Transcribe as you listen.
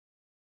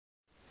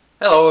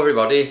Hello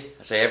everybody,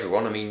 I say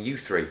everyone, I mean you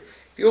three.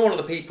 If you're one of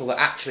the people that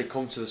actually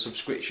come to the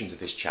subscription to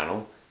this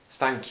channel,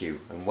 thank you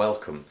and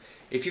welcome.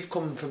 If you've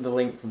come from the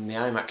link from the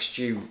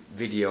iMacStew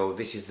video,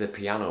 this is the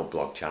piano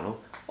blog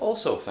channel,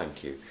 also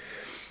thank you.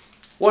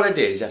 What I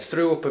did is I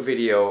threw up a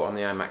video on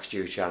the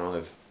iMacStew channel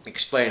of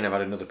explaining I've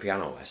had another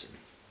piano lesson.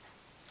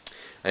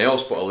 And I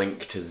also put a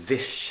link to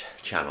this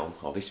channel,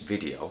 or this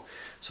video,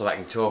 so that I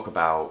can talk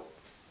about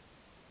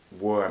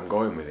where I'm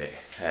going with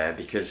it,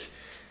 because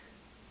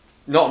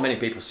not many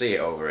people see it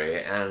over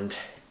here, and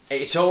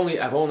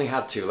I've only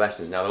had 2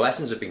 lessons. Now the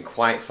lessons have been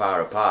quite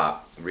far apart,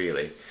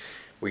 really.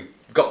 We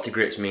got to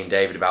grips, me and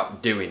David,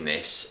 about doing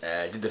this,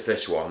 did the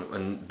first one,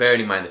 and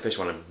bearing in mind the first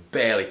one I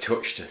barely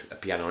touched a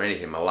piano or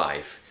anything in my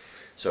life,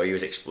 so he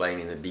was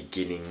explaining the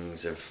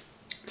beginnings of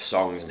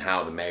songs and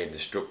how they're made, the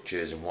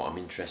structures and what I'm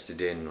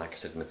interested in, like I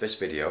said in the first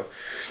video.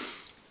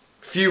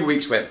 Few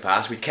weeks went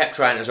past, we kept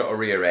trying to sort of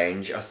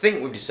rearrange. I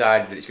think we've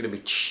decided that it's going to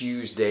be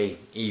Tuesday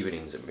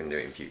evenings that we're going to do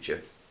it in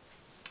future.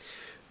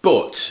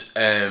 But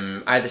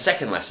I had the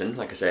second lesson,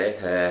 like I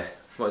say,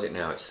 what is it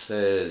now? It's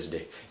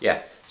Thursday.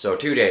 Yeah, so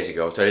 2 days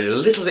ago. So I did a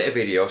little bit of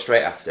video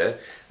straight after,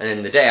 and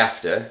then the day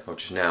after, or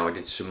just now, I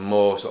did some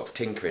more sort of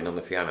tinkering on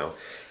the piano.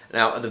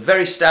 Now, at the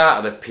very start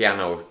of the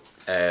piano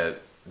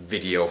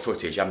video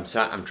footage, I'm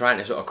trying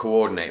to sort of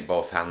coordinate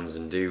both hands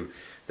and do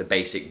the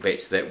basic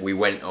bits that we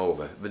went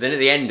over. But then at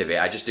the end of it,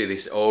 I just do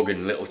this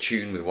organ little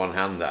tune with one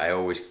hand that I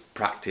always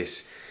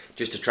practice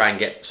just to try and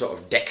get sort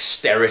of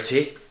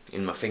dexterity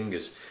in my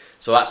fingers.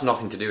 So that's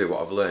nothing to do with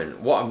what I've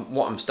learned.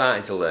 What I'm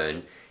starting to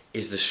learn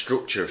is the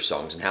structure of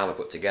songs and how they're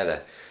put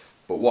together.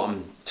 But what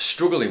I'm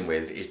struggling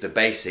with is the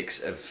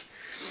basics of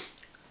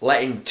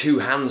letting 2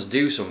 hands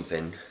do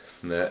something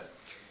that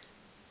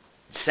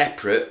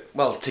separate,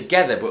 well,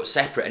 together but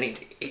separate.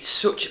 And it's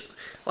such,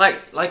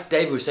 like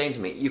David was saying to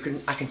me,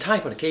 I can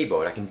type on a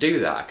keyboard. I can do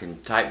that. I can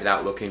type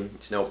without looking.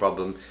 It's no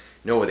problem.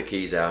 Know where the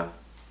keys are.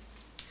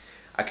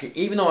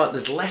 Even though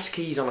there's less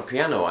keys on a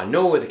piano, I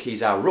know where the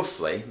keys are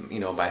roughly, you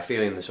know, by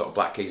feeling the sort of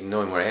black keys and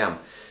knowing where I am.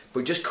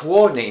 But just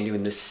coordinating,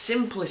 doing the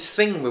simplest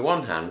thing with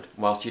one hand,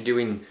 whilst you're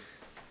doing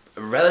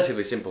a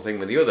relatively simple thing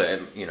with the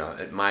other, you know,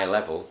 at my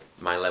level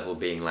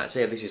being, let's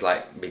say this is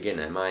like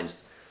beginner,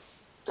 mine's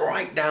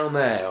right down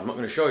there. I'm not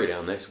going to show you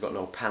down there because I've got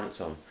no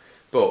pants on.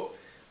 But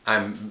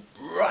I'm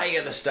right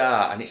at the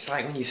start, and it's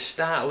like when you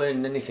start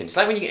learning anything, it's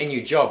like when you get a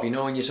new job, you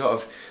know, and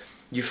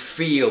you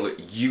feel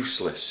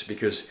useless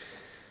because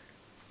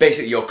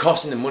basically you're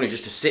costing them money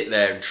just to sit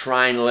there and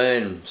try and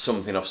learn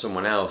something off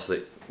someone else that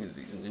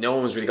no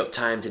one's really got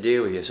time to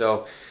deal with you.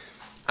 So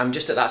I'm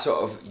just at that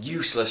sort of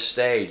useless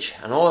stage,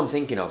 and all I'm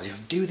thinking of is if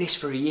I do this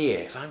for a year,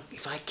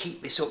 if I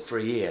keep this up for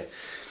a year.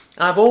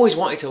 And I've always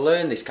wanted to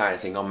learn this kind of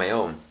thing on my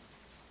own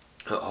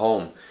at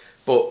home,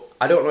 but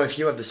I don't know if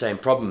you have the same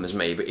problem as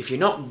me. But if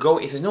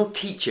there's no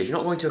teacher, if you're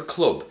not going to a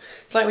club,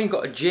 it's like when you've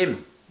got a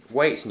gym,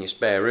 weights in your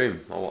spare room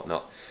or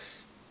whatnot.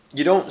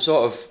 You don't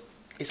sort of,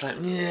 it's like,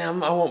 yeah,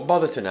 I won't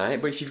bother tonight.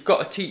 But if you've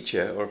got a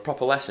teacher or a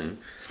proper lesson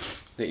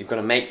that you've got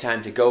to make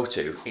time to go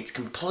to, it's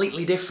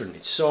completely different.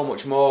 It's so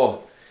much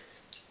more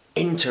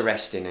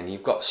interesting, and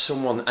you've got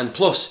someone. And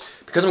plus,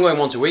 because I'm going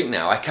once a week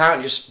now, I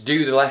can't just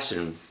do the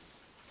lesson,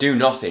 do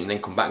nothing, and then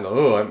come back and go,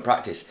 oh, I haven't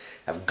practiced.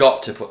 I've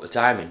got to put the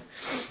time in.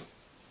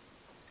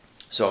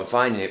 So I'm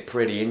finding it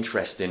pretty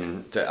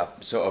interesting that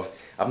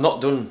I've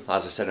not done,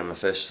 as I said in my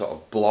first sort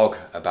of blog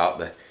about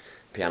the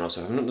piano,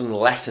 so I've not done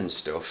lesson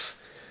stuff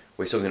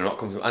with something I'm not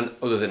comfortable, and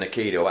other than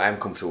Aikido I'm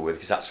comfortable with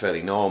because that's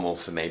fairly normal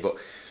for me. But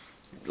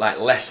like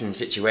lesson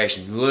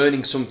situation,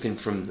 learning something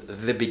from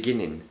the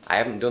beginning, I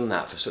haven't done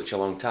that for such a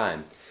long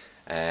time,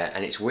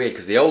 and it's weird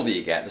because the older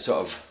you get,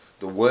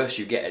 the worse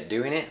you get at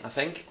doing it, I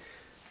think.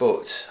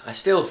 But I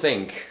still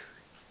think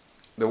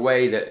the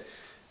way that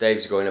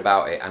Dave's going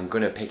about it, I'm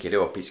going to pick it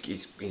up.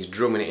 He's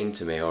drumming it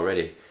into me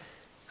already,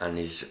 and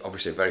he's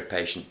obviously a very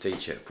patient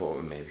teacher at put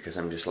with me, because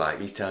I'm just like,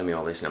 he's telling me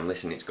all this and I'm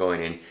listening, it's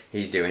going in,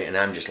 he's doing it, and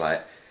I'm just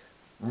like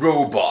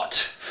robot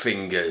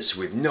fingers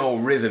with no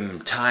rhythm,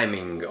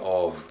 timing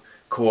or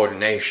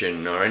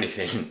coordination or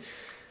anything.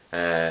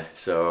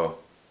 So,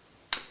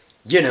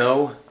 you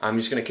know, I'm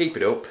just going to keep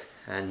it up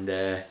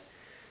and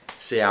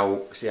see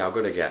how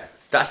good I get.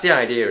 That's the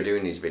idea of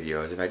doing these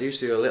videos. If I do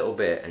a little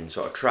bit and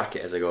sort of track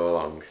it as I go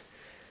along,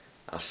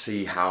 I'll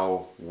see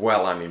how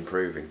well I'm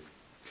improving.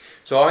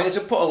 So I'm going to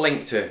put a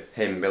link to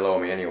him below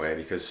me anyway,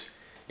 because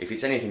if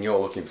it's anything you're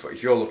looking for,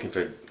 if you're looking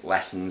for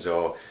lessons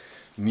or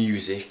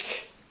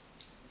music,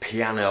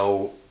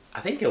 piano, I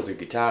think he'll do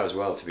guitar as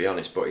well, to be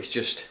honest, but it's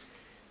just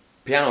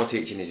piano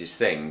teaching is his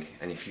thing.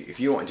 And if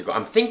you wanted to go,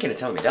 I'm thinking of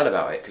telling my dad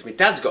about it, because my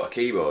dad's got a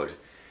keyboard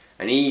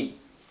and he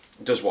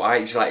does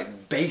it's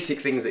like basic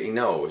things that he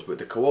knows, but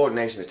the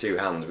coordination of the 2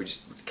 hands, we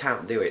just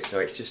can't do it. So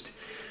it's just,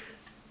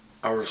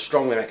 I would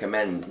strongly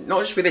recommend, not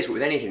just with this but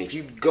with anything, if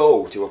you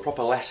go to a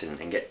proper lesson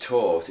and get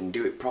taught and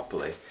do it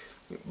properly,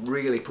 it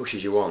really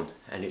pushes you on.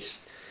 And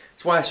it's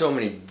why so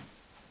many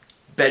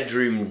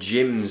bedroom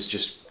gyms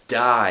just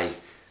die,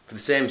 for the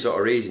same sort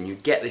of reason. You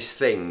get this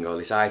thing or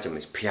this item,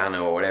 this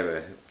piano or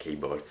whatever,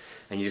 keyboard,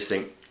 and you just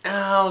think,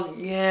 I'll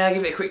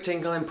give it a quick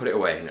tinkle and put it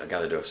away and it'll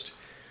gather dust.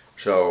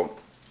 So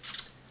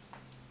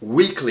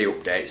weekly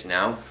updates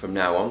now from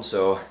now on.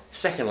 So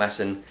second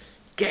lesson,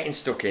 getting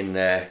stuck in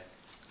there,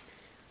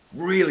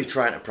 really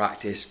trying to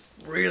practice,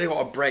 really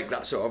want to break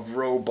that sort of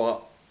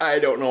robot I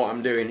don't know what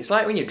I'm doing. It's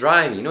like when you're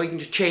driving, you know, you can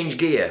just change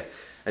gear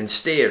and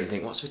steer and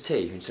think, what's for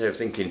tea? Instead of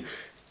thinking,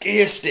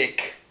 gear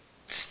stick,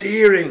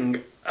 steering,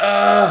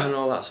 and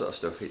all that sort of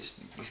stuff.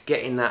 It's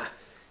getting that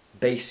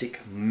basic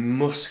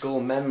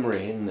muscle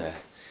memory in there.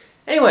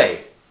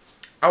 Anyway,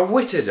 I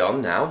whittled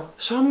on now,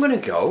 so I'm going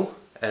to go.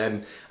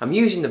 I'm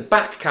using the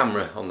back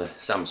camera on the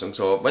Samsung,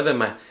 so whether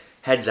my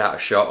head's out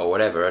of shot or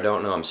whatever, I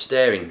don't know. I'm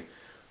staring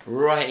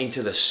right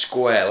into the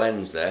square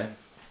lens there.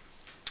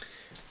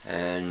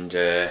 And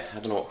I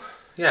don't know,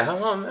 yeah,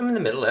 I'm in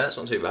the middle there, that's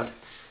not too bad.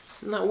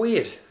 Isn't that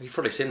weird? You've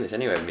probably seen this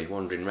anyway, me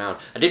wandering around.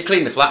 I did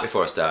clean the flat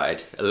before I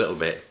started, a little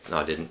bit. No,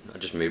 I didn't, I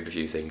just moved a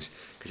few things,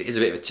 because it is a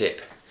bit of a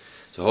tip.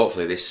 So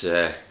hopefully this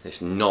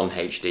this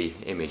non-HD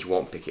image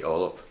won't pick it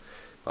all up.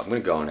 But I'm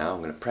going to go now,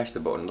 I'm going to press the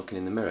button looking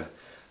in the mirror.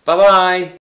 Bye bye!